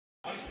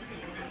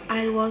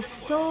I was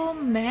so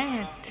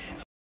mad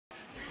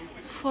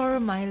for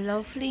my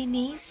lovely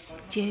niece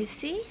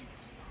Jessie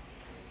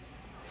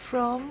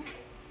from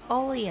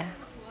Olia,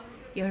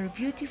 your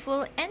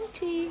beautiful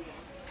auntie.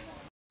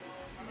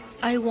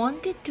 I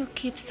wanted to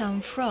keep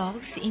some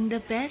frogs in the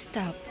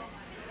bathtub,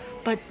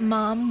 but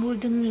mom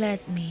wouldn't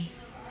let me.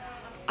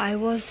 I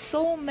was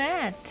so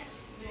mad.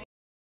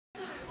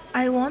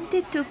 I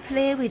wanted to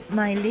play with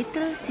my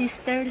little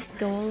sister's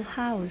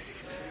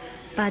dollhouse,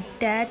 but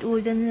dad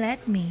wouldn't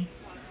let me.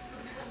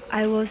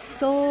 I was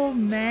so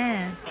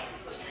mad.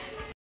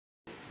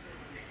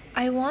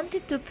 I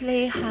wanted to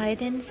play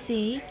hide and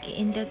seek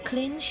in the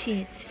clean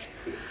sheets,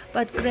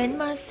 but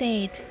grandma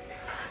said,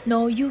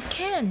 "No, you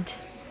can't."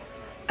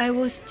 I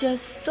was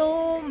just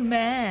so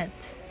mad.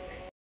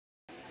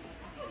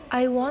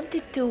 I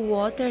wanted to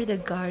water the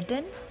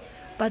garden,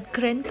 but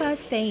grandpa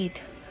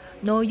said,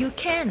 "No, you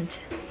can't."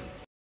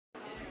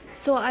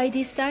 So I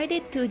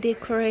decided to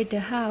decorate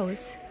the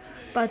house,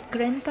 but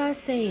grandpa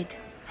said,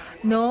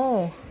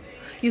 "No,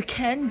 you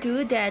can't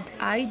do that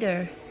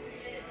either."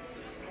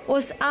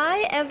 Was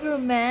I ever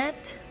mad?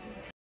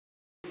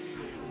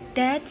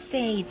 Dad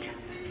said,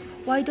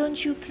 "Why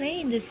don't you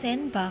play in the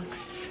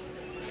sandbox?"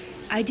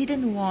 I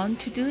didn't want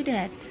to do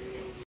that.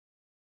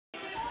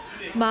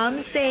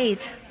 Mom said,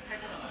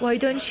 "Why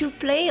don't you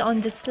play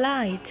on the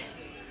slide?"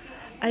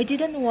 I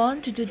didn't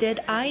want to do that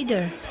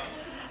either.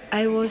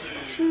 I was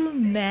too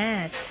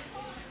mad.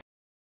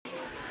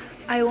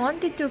 I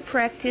wanted to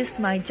practice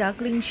my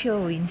juggling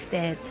show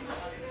instead,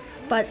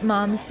 but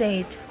Mom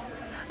said,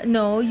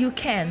 "No, you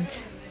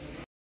can't."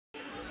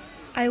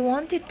 I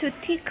wanted to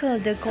tickle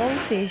the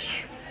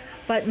goldfish,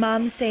 but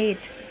Mom said,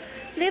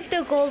 "Leave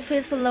the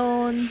goldfish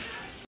alone."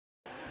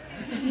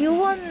 "You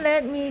won't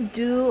let me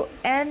do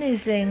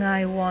anything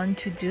I want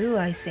to do,"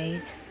 I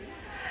said.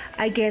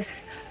 "I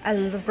guess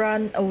I'll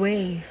run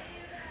away."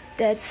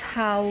 That's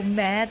how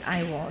mad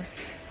I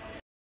was.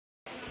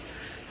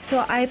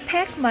 So I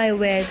packed my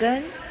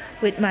wagon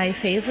with my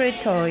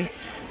favorite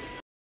toys.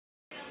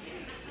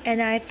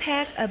 And I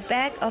packed a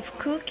bag of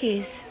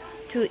cookies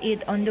to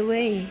eat on the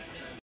way.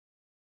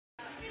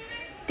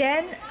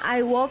 Then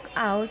I walked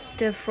out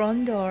the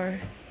front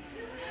door.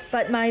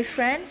 But my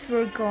friends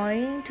were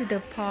going to the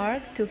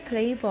park to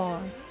play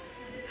ball.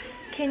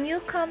 "Can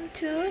you come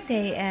too?"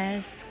 they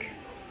asked.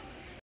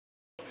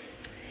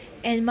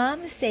 And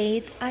Mom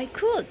said I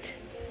could.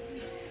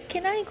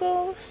 Can I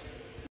go?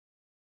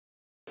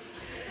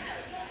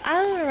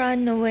 I'll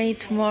run away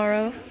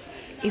tomorrow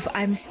if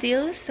I'm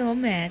still so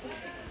mad.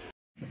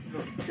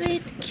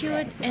 Sweet,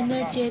 cute,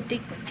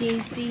 energetic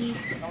Jessie,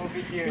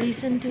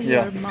 listen to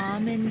your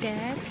mom and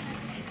dad,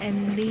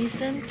 and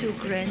listen to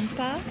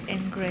grandpa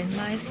and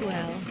grandma as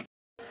well.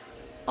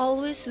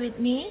 Always with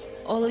me,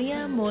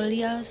 Olia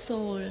Molia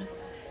Soul.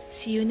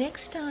 See you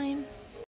next time.